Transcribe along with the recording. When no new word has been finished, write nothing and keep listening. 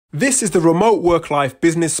This is the Remote Work-Life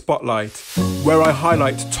Business Spotlight, where I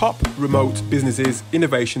highlight top remote businesses,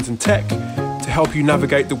 innovations and tech to help you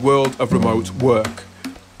navigate the world of remote work.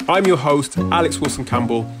 I'm your host, Alex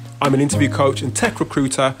Wilson-Campbell. I'm an interview coach and tech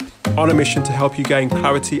recruiter on a mission to help you gain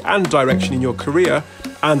clarity and direction in your career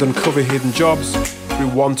and uncover hidden jobs through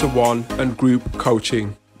one-to-one and group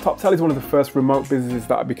coaching. Toptal is one of the first remote businesses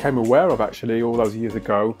that I became aware of actually all those years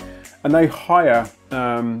ago, and they hire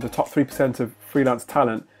the top 3% of freelance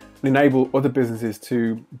talent and enable other businesses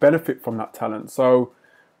to benefit from that talent. So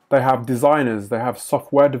they have designers, they have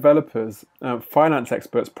software developers, finance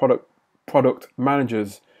experts, product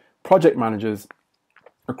managers, project managers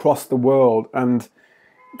across the world, and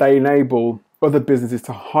they enable other businesses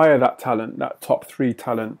to hire that talent, that top 3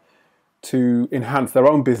 talent, to enhance their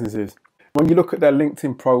own businesses. When you look at their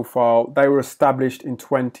LinkedIn profile, they were established in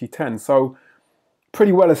 2010, so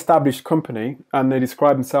pretty well established company, and they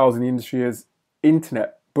describe themselves in the industry as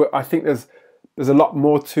internet. But I think there's a lot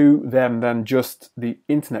more to them than just the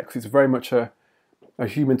internet, because it's very much a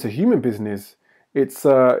human-to-human business. It's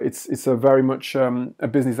a very much a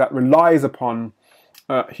business that relies upon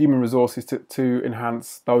human resources to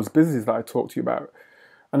enhance those businesses that I talked to you about.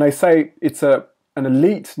 And they say it's an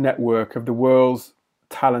elite network of the world's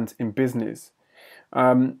talent in business.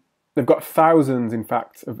 They've got thousands, in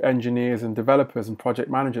fact, of engineers and developers and project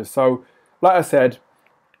managers. So, like I said,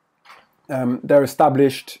 they're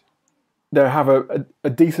established. They have a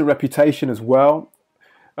decent reputation as well.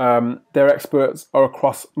 Their experts are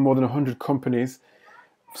across more than 100 companies.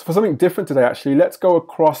 For something different today, actually, let's go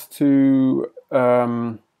across to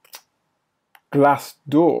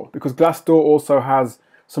Glassdoor, because Glassdoor also has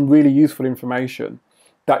some really useful information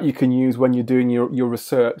that you can use when you're doing your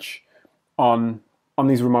research on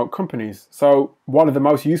these remote companies. So one of the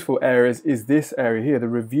most useful areas is this area here, the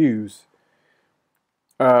reviews.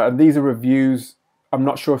 And these are reviews. I'm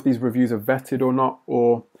not sure if these reviews are vetted or not,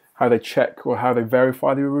 or how they check or how they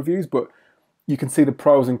verify the reviews, but you can see the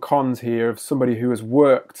pros and cons here of somebody who has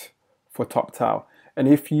worked for Toptal. And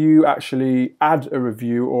if you actually add a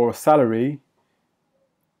review or a salary,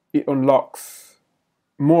 it unlocks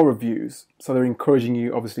more reviews. So they're encouraging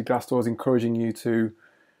you, obviously Glassdoor is encouraging you to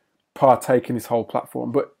partake in this whole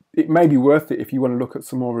platform. But it may be worth it if you want to look at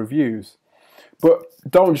some more reviews. But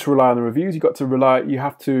don't just rely on the reviews. You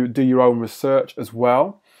have to do your own research as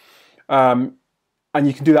well. And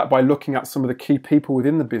you can do that by looking at some of the key people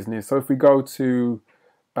within the business. So if we go to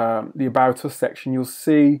the About Us section, you'll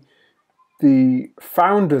see the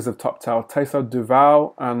founders of Toptal, Toptal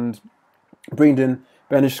Duval and Brendan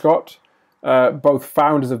Beniscott, both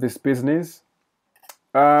founders of this business.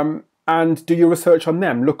 And do your research on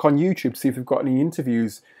them. Look on YouTube, see if they've got any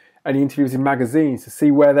interviews in magazines, to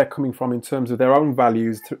see where they're coming from in terms of their own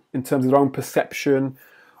values, in terms of their own perception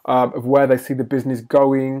of where they see the business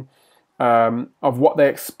going, of what they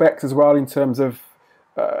expect as well in terms of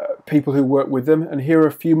people who work with them. And here are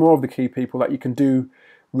a few more of the key people that you can do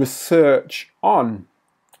research on.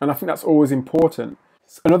 And I think that's always important.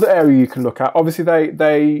 Another area you can look at, obviously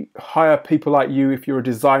they hire people like you if you're a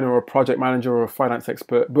designer or a project manager or a finance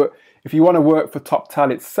expert. But if you want to work for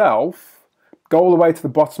Toptal itself, go all the way to the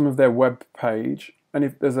bottom of their web page, and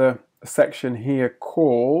if there's a section here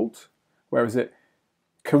called, where is it?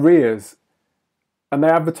 Careers. And they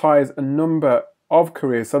advertise a number of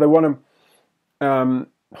careers. So they want to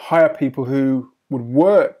hire people who would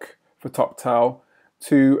work for Toptal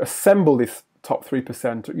to assemble this top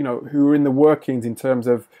 3%, who are in the workings in terms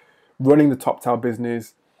of running the Toptal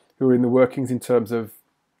business, who are in the workings in terms of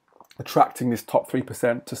attracting this top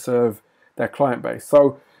 3% to serve their client base.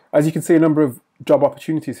 So as you can see, a number of job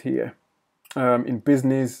opportunities here in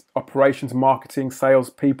business, operations, marketing, sales,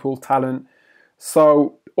 people, talent.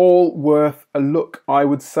 So all worth a look, I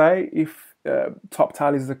would say, if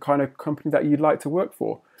Toptal is the kind of company that you'd like to work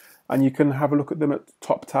for. And you can have a look at them at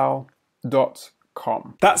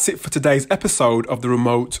toptal.com. That's it for today's episode of the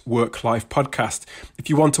Remote Work-Life Podcast. If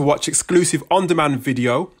you want to watch exclusive on-demand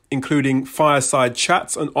video, including fireside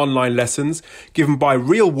chats and online lessons given by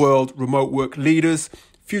real-world remote work leaders,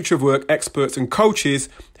 future of work experts and coaches,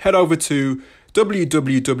 head over to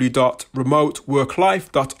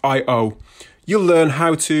www.remoteworklife.io. You'll learn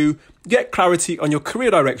how to get clarity on your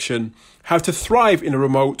career direction, how to thrive in a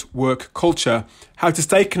remote work culture, how to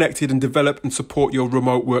stay connected and develop and support your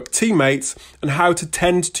remote work teammates, and how to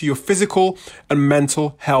tend to your physical and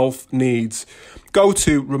mental health needs. Go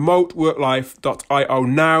to remoteworklife.io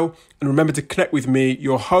now, and remember to connect with me,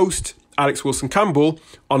 your host, Alex Wilson-Campbell,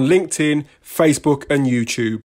 on LinkedIn, Facebook, and YouTube.